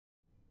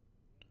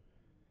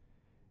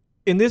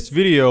In this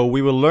video,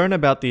 we will learn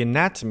about the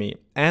anatomy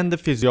and the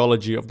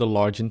physiology of the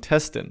large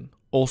intestine,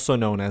 also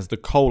known as the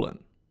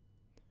colon.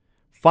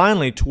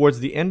 Finally, towards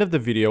the end of the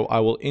video,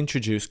 I will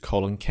introduce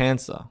colon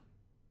cancer.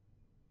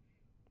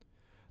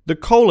 The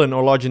colon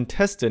or large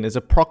intestine is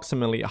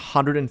approximately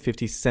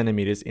 150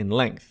 centimeters in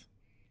length.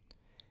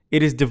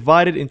 It is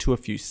divided into a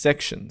few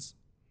sections.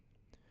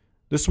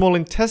 The small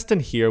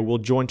intestine here will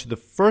join to the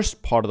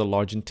first part of the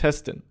large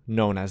intestine,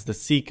 known as the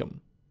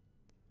cecum.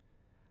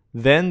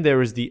 Then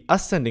there is the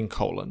ascending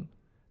colon,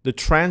 the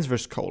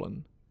transverse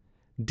colon,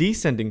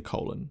 descending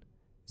colon,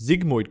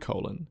 sigmoid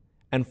colon,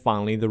 and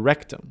finally the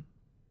rectum.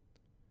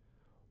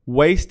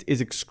 Waste is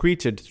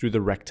excreted through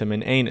the rectum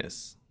and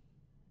anus.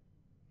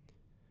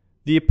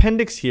 The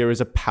appendix here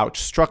is a pouch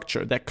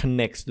structure that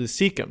connects to the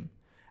cecum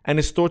and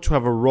is thought to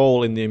have a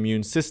role in the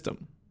immune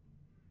system.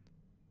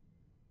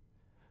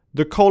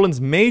 The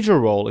colon's major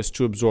role is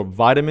to absorb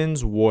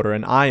vitamins, water,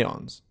 and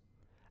ions,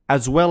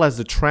 as well as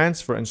the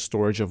transfer and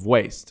storage of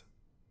waste.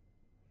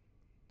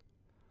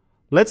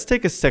 Let's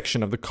take a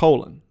section of the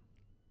colon.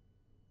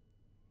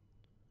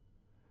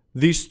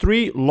 These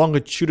three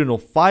longitudinal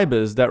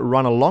fibers that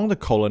run along the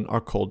colon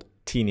are called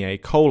Taeniae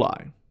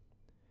coli.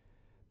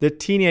 The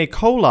Taeniae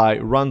coli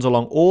runs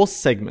along all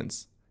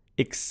segments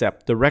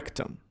except the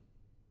rectum.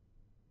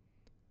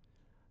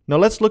 Now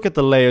let's look at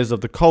the layers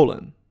of the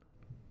colon.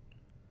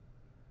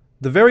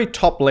 The very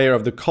top layer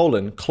of the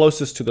colon,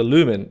 closest to the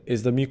lumen,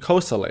 is the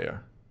mucosa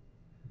layer.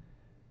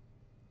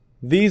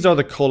 These are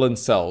the colon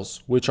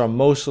cells, which are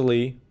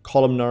mostly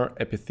columnar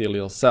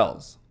epithelial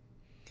cells.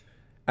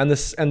 And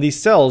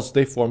these cells,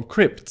 they form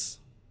crypts.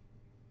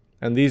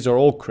 And these are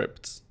all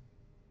crypts.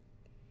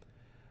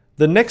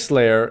 The next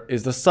layer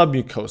is the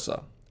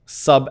submucosa,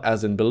 sub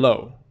as in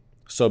below,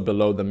 so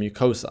below the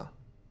mucosa.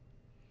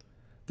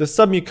 The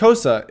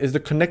submucosa is the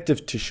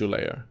connective tissue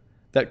layer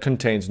that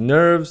contains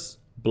nerves,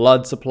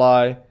 blood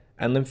supply,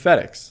 and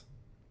lymphatics.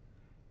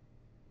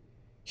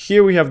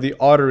 Here we have the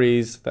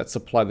arteries that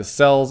supply the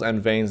cells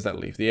and veins that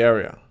leave the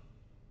area.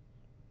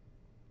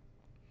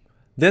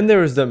 Then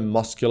there is the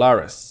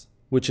muscularis,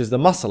 which is the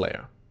muscle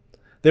layer.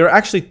 There are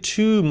actually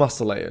two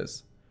muscle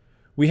layers.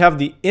 We have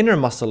the inner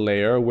muscle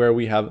layer where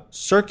we have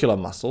circular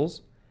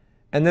muscles,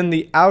 and then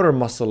the outer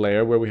muscle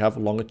layer where we have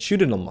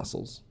longitudinal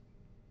muscles.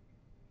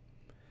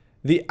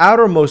 The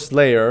outermost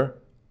layer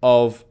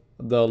of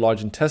the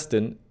large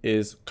intestine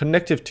is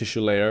connective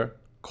tissue layer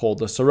called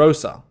the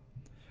serosa.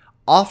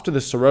 After the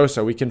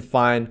serosa, we can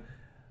find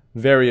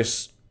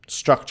various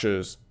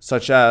structures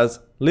such as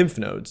lymph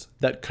nodes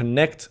that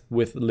connect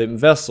with lymph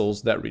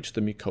vessels that reach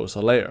the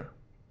mucosa layer.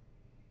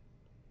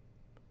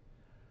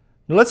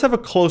 Now let's have a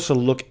closer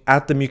look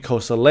at the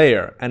mucosa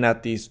layer and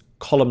at these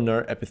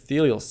columnar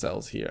epithelial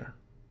cells here.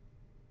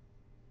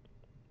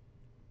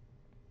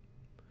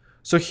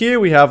 So here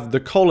we have the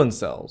colon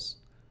cells.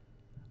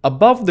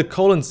 Above the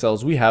colon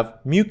cells, we have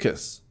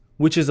mucus,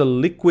 which is a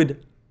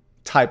liquid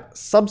type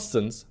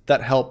substance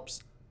that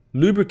helps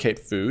lubricate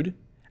food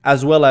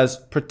as well as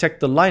protect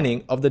the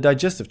lining of the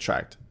digestive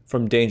tract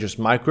from dangerous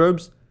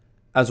microbes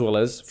as well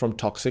as from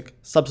toxic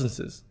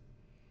substances.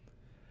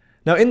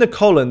 Now in the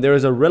colon, there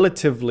is a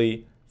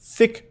relatively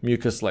thick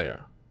mucus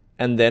layer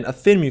and then a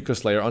thin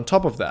mucus layer on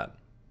top of that.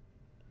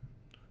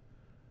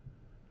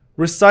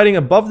 Residing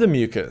above the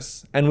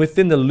mucus and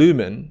within the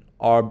lumen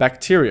are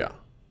bacteria.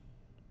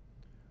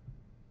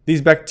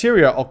 These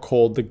bacteria are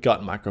called the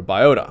gut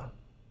microbiota.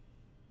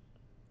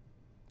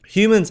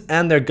 Humans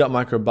and their gut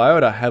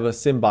microbiota have a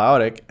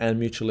symbiotic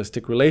and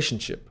mutualistic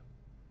relationship.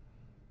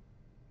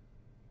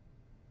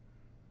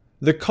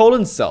 The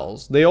colon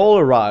cells, they all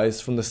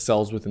arise from the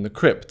cells within the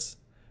crypts,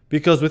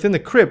 because within the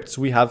crypts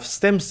we have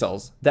stem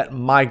cells that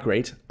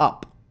migrate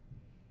up.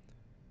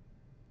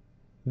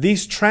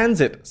 These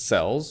transit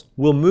cells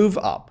will move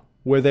up,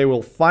 where they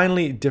will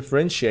finally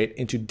differentiate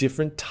into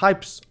different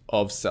types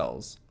of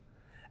cells.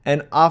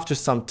 And after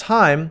some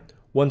time,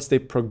 once they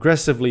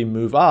progressively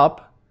move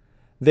up,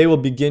 they will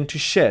begin to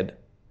shed,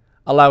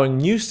 allowing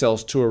new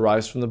cells to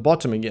arise from the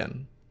bottom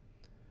again.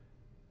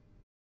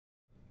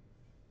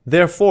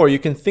 Therefore, you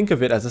can think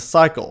of it as a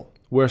cycle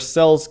where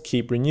cells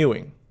keep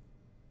renewing.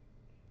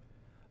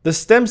 The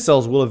stem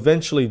cells will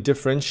eventually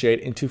differentiate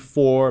into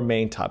four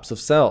main types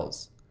of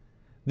cells.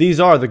 These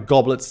are the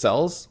goblet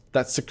cells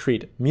that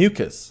secrete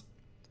mucus,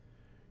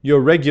 your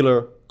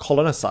regular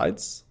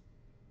colonocytes,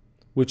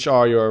 which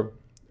are your,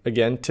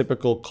 again,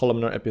 typical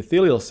columnar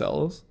epithelial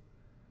cells.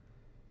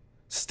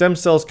 Stem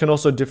cells can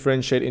also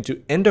differentiate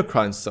into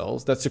endocrine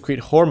cells that secrete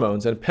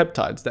hormones and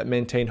peptides that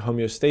maintain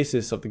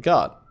homeostasis of the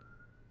gut.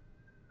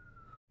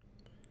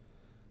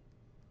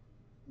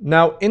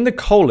 Now, in the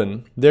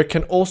colon, there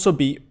can also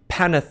be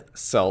Paneth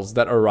cells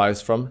that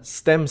arise from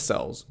stem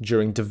cells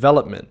during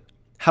development.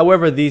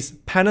 However, these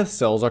Paneth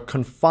cells are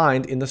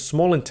confined in the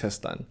small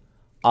intestine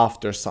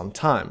after some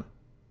time.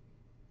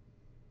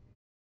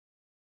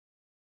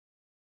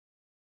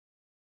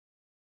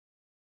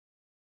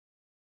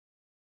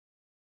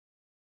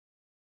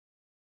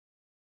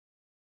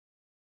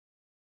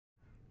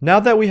 Now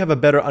that we have a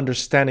better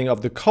understanding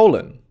of the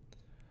colon,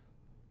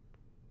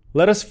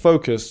 Let us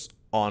focus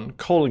on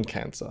colon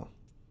cancer.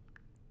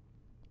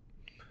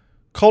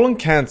 Colon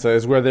cancer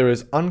is where there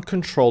is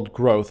uncontrolled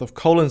growth of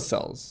colon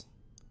cells,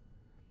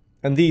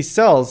 and these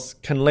cells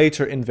can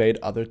later invade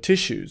other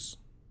tissues.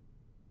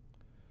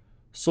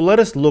 So let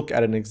us look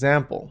at an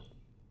example.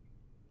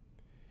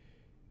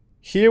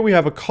 Here we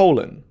have a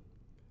colon.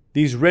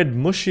 These red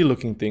mushy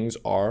looking things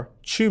are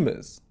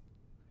tumors.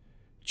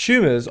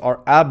 Tumors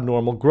are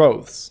abnormal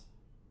growths.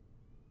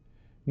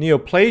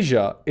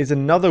 Neoplasia is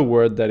another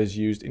word that is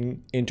used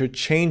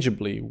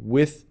interchangeably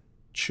with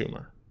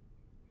tumor.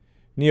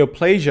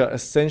 Neoplasia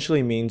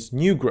essentially means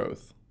new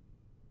growth.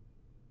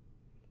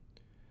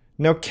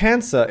 Now,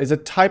 cancer is a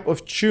type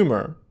of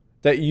tumor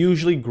that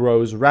usually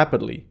grows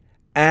rapidly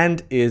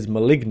and is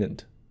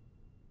malignant.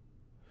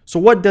 So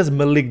what does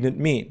malignant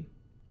mean?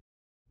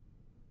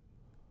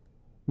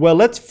 Well,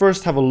 let's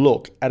first have a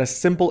look at a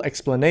simple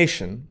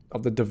explanation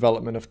of the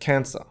development of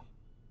cancer.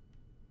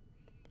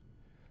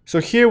 So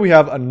here we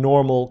have a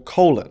normal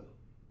colon.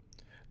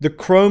 The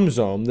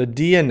chromosome, the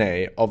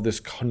DNA of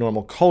this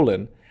normal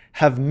colon,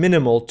 have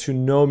minimal to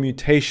no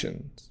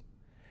mutations,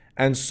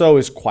 and so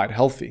is quite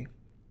healthy.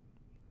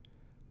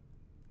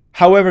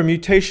 However,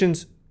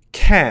 mutations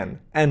can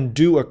and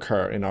do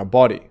occur in our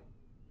body.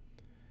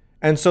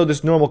 And so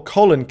this normal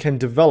colon can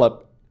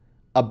develop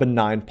a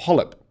benign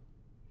polyp.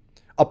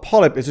 A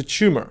polyp is a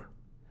tumor,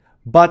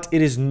 but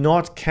it is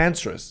not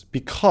cancerous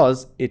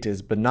because it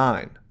is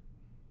benign.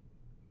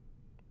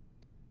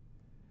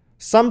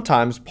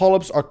 Sometimes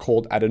polyps are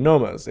called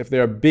adenomas if they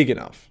are big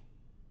enough.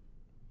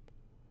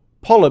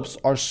 Polyps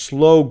are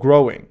slow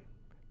growing,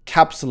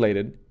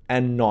 capsulated,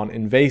 and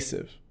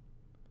non-invasive.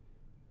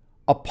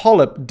 A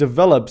polyp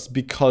develops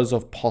because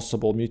of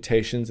possible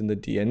mutations in the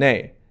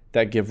DNA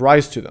that give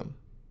rise to them.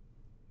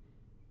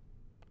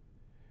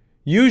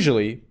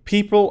 Usually,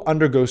 people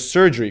undergo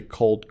surgery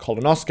called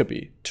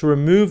colonoscopy to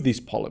remove these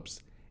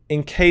polyps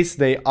in case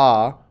they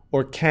are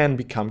or can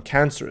become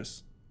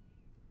cancerous.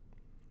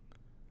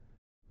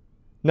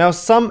 Now,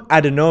 some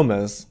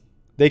adenomas,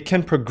 they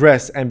can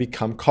progress and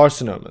become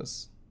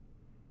carcinomas.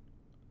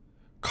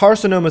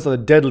 Carcinomas are the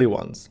deadly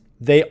ones.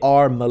 They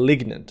are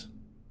malignant.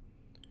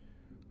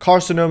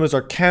 Carcinomas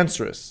are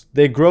cancerous.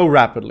 They grow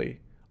rapidly,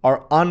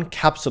 are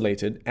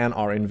uncapsulated, and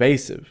are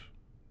invasive.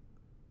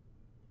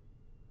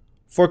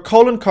 For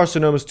colon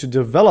carcinomas to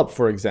develop,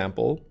 for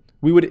example,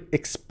 we would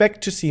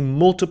expect to see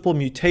multiple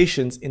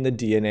mutations in the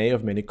DNA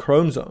of many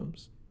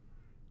chromosomes.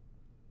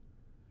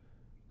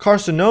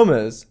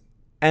 Carcinomas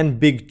and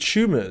big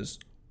tumors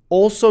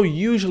also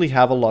usually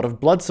have a lot of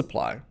blood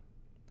supply,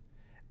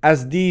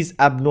 as these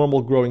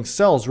abnormal growing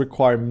cells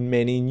require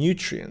many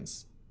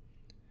nutrients.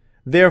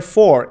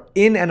 Therefore,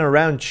 in and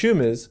around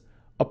tumors,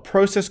 a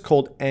process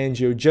called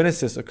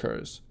angiogenesis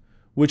occurs,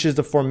 which is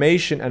the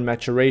formation and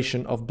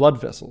maturation of blood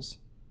vessels.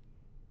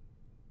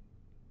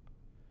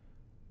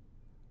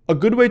 A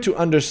good way to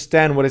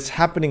understand what is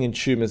happening in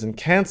tumors and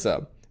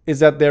cancer is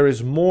that there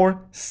is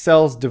more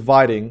cells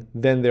dividing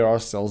than there are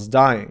cells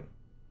dying.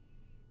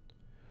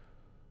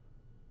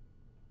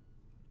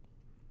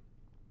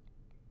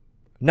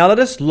 Now let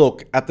us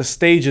look at the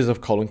stages of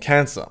colon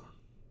cancer.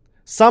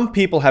 Some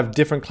people have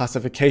different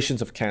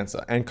classifications of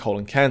cancer and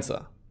colon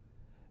cancer.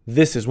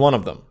 This is one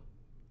of them.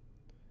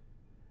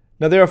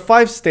 Now there are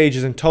 5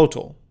 stages in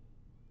total.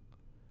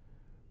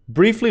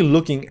 Briefly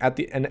looking at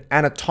an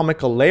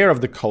anatomical layer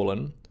of the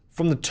colon,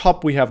 from the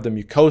top we have the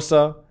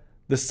mucosa,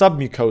 the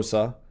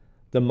submucosa,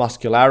 the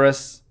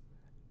muscularis,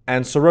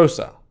 and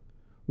serosa.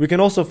 We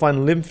can also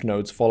find lymph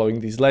nodes following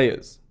these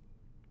layers.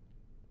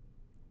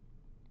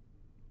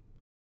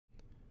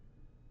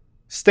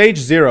 Stage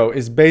 0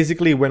 is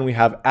basically when we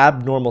have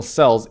abnormal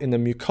cells in the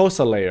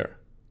mucosa layer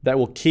that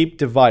will keep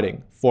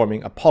dividing,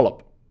 forming a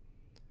polyp.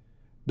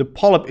 The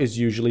polyp is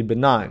usually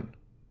benign.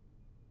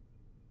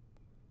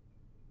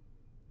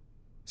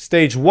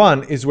 Stage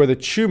 1 is where the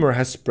tumor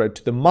has spread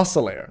to the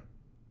mucosa layer,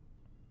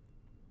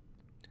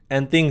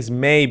 and things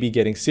may be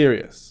getting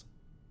serious.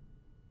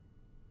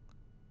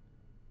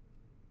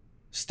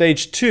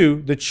 Stage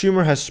 2, the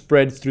tumor has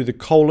spread through the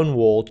colon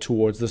wall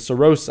towards the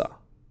serosa.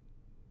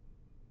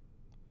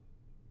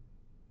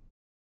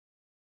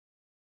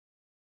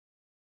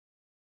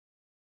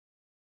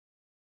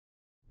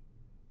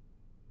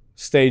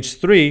 Stage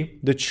 3,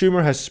 the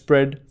tumor has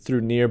spread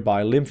through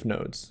nearby lymph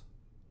nodes.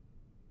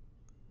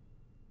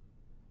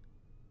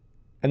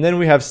 And then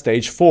we have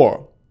stage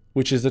 4,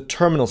 which is the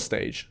terminal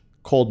stage,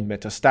 called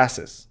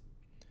metastasis.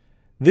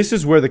 This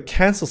is where the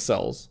cancer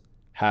cells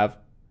have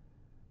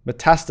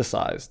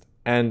metastasized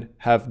and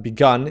have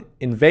begun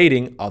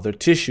invading other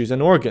tissues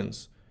and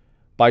organs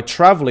by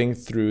traveling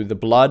through the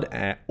blood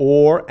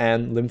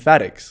and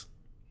lymphatics.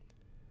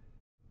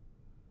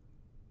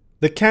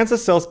 The cancer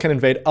cells can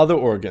invade other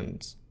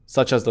organs,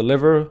 such as the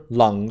liver,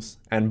 lungs,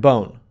 and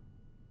bone.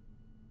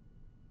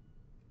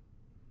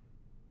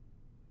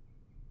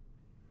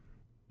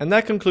 And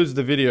that concludes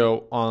the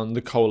video on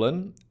the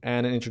colon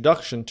and an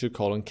introduction to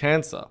colon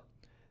cancer.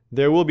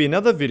 There will be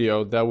another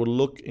video that will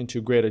look into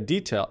greater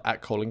detail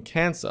at colon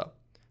cancer,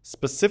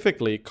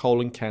 specifically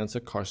colon cancer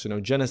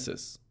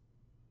carcinogenesis.